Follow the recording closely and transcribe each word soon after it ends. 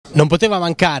Non poteva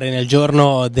mancare nel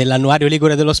giorno dell'annuario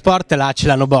Ligure dello Sport la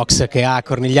Celano Boxe, che a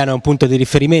Cornigliano è un punto di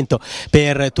riferimento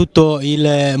per tutto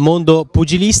il mondo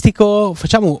pugilistico.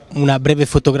 Facciamo una breve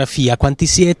fotografia: quanti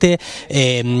siete,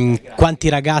 quanti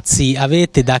ragazzi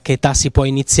avete, da che età si può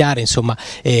iniziare, insomma,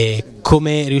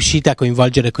 come riuscite a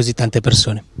coinvolgere così tante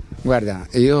persone? Guarda,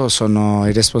 io sono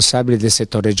il responsabile del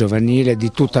settore giovanile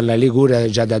di tutta la Liguria.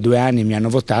 Già da 2 anni mi hanno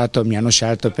votato, mi hanno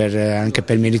scelto anche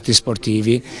per meriti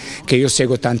sportivi, che io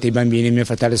seguo tanti bambini, mio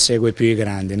fratello segue più i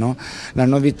grandi, no? La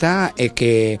novità è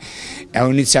che ho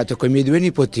iniziato con i miei 2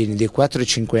 nipotini di 4 e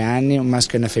 5 anni, un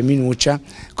maschio e una femminuccia,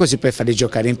 così per farli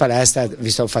giocare in palestra,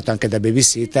 visto che ho fatto anche da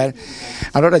babysitter.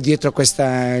 Allora dietro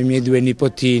i miei 2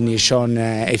 nipotini, Sean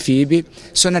e Phoebe,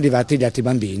 sono arrivati gli altri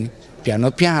bambini.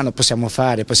 Piano piano possiamo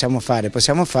fare,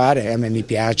 e a me mi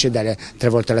piace dare 3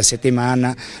 volte alla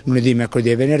settimana, lunedì,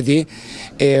 mercoledì e venerdì,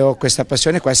 e ho questa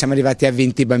passione qua. Siamo arrivati a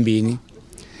 20 bambini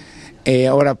e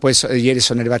ora poi ieri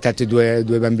sono arrivati altri due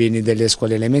bambini delle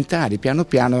scuole elementari. Piano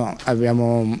piano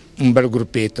abbiamo un bel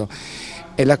gruppetto.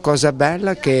 E la cosa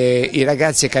bella è che i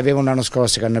ragazzi che avevano l'anno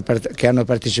scorso, che hanno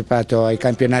partecipato ai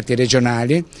campionati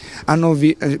regionali,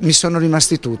 mi sono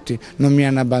rimasti tutti, non mi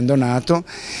hanno abbandonato,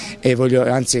 e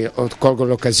anzi colgo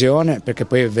l'occasione, perché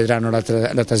poi vedranno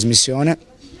la trasmissione,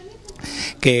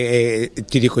 che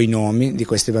ti dico i nomi di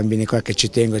questi bambini qua che ci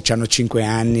tengo. Hanno 5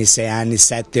 anni, 6 anni,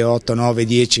 7, 8, 9,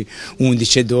 10,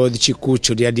 11 e 12,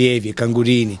 cuccioli, allievi,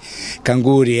 canguri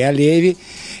e allievi,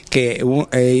 che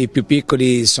i più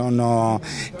piccoli sono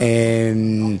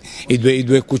i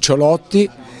due cucciolotti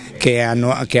che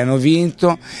hanno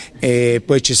vinto, e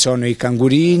poi ci sono i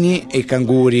cangurini e i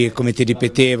canguri, come ti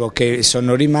ripetevo, che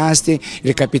sono rimasti.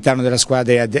 Il capitano della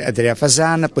squadra è Andrea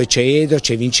Fasana, poi c'è Edo,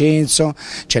 c'è Vincenzo,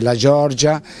 c'è la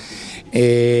Giorgia.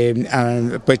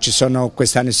 Poi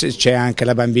quest'anno c'è anche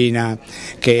la bambina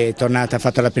che è tornata, ha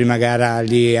fatto la prima gara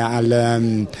lì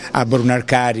a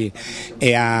Brunarcari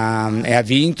e ha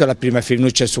vinto la prima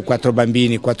femminuccia su 4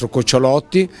 bambini, 4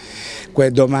 cucciolotti.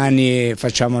 Domani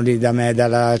facciamo lì da me,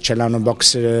 dalla Celano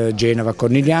Boxe Genova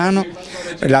Cornigliano.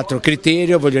 L'altro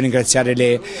criterio: voglio ringraziare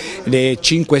le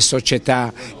 5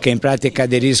 società che in pratica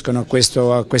aderiscono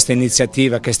a questa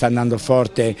iniziativa che sta andando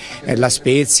forte, la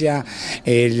Spezia,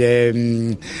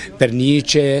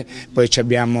 Pernice, poi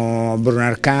abbiamo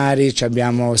Brunarcari,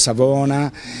 abbiamo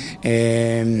Savona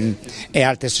e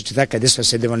altre società che adesso,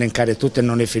 se devo elencare tutte,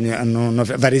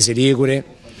 Varese Ligure.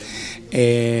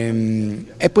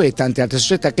 E poi tante altre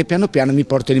società che piano piano mi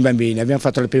portano i bambini. Abbiamo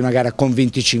fatto la prima gara con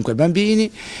 25 bambini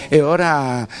e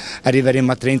ora arriveremo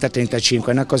a 30-35. È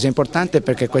una cosa importante,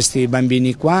 perché questi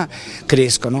bambini qua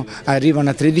crescono, arrivano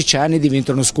a 13 anni e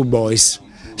diventano schoolboys.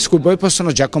 Schoolboy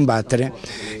possono già combattere,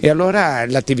 e allora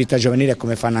l'attività giovanile,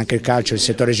 come fanno anche il calcio, il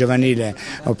settore giovanile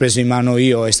ho preso in mano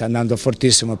io e sta andando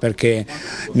fortissimo, perché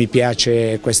mi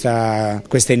piace questa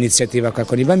iniziativa qua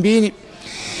con i bambini.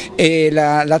 E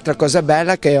l'altra cosa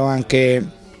bella è che ho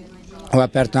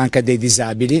aperto anche a dei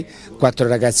disabili, 4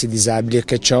 ragazzi disabili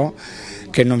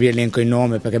che non vi elenco il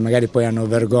nome perché magari poi hanno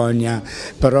vergogna,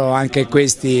 però anche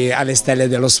questi alle stelle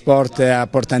dello sport a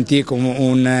Porta Antico,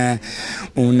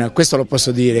 questo lo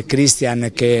posso dire,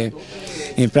 Christian, che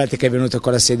in pratica è venuto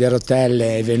con la sedia a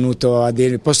rotelle, è venuto a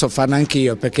dire posso farlo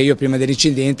anch'io, perché io prima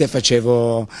dell'incidente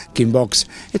facevo kickbox,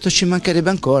 e tu ci mancherebbe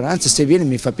ancora, anzi se viene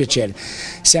mi fa piacere.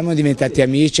 Siamo diventati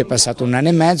amici, è passato 1 anno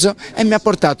e mezzo e mi ha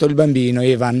portato il bambino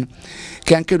Ivan,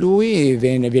 che anche lui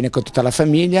viene con tutta la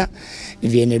famiglia,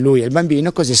 viene lui e il bambino,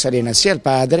 così si allena sia il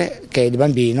padre che il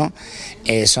bambino,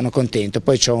 e sono contento.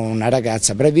 Poi c'ho una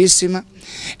ragazza bravissima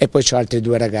e poi c'ho altri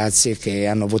 2 ragazzi che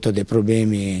hanno avuto dei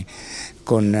problemi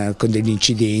con degli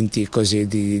incidenti così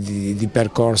di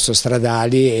percorso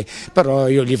stradali, però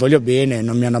io li voglio bene,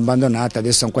 non mi hanno abbandonato,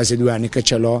 adesso sono quasi 2 anni che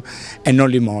ce l'ho e non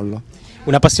li mollo.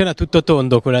 Una passione a tutto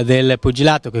tondo, quella del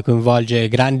pugilato, che coinvolge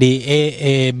grandi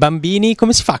e bambini.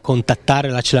 Come si fa a contattare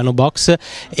la Celano Boxe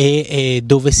e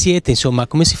dove siete? Insomma,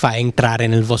 come si fa a entrare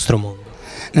nel vostro mondo?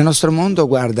 Nel nostro mondo,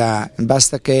 guarda,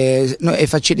 basta che è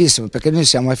facilissimo, perché noi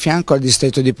siamo a fianco al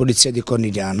distretto di polizia di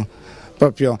Cornigliano,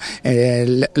 proprio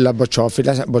la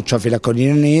bocciofila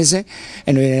corniglianese,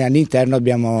 e noi all'interno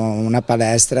abbiamo una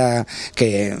palestra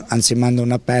che, anzi, mando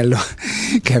un appello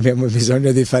che abbiamo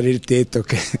bisogno di fare il tetto,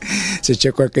 che se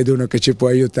c'è qualcuno che ci può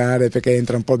aiutare, perché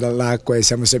entra un po' dall'acqua e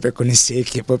siamo sempre con i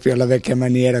secchi, proprio alla vecchia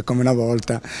maniera come una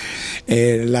volta.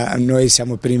 Noi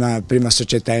siamo prima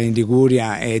società in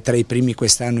Liguria e tra i primi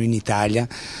quest'anno in Italia,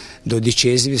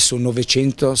 12esimi su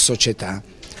 900 società.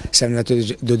 siamo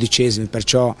arrivati 12esimi,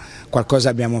 perciò qualcosa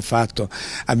abbiamo fatto.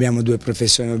 Abbiamo due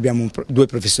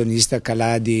professionisti,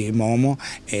 Caladi, Momo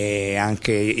e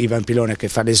anche Ivan Pilone che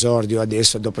fa l'esordio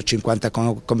adesso dopo 50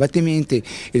 combattimenti.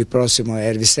 Il prossimo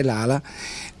è alla,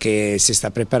 che si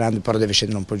sta preparando, però deve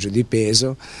scendere un po' giù di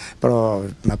peso, però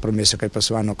mi ha promesso che il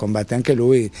prossimo anno combatte anche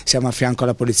lui. Siamo a fianco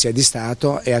alla Polizia di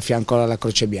Stato e a fianco alla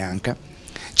Croce Bianca.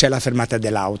 C'è la fermata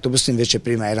dell'autobus, invece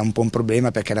prima era un po' un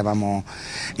problema perché eravamo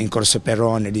in Corso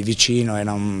Perrone lì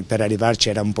vicino, per arrivarci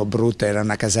era un po' brutto, era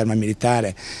una caserma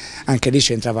militare, anche lì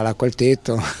c'entrava l'acqua al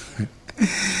tetto.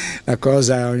 La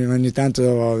cosa, ogni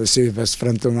tanto si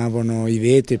sfrantumavano i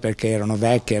vetri perché erano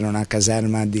vecchi, era una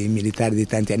caserma di militari di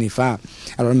tanti anni fa,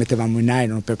 allora mettevamo in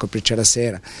nylon per coprirci la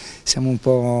sera. Siamo un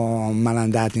po'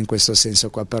 malandati in questo senso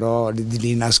qua, però di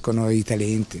lì nascono i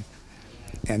talenti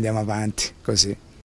e andiamo avanti così.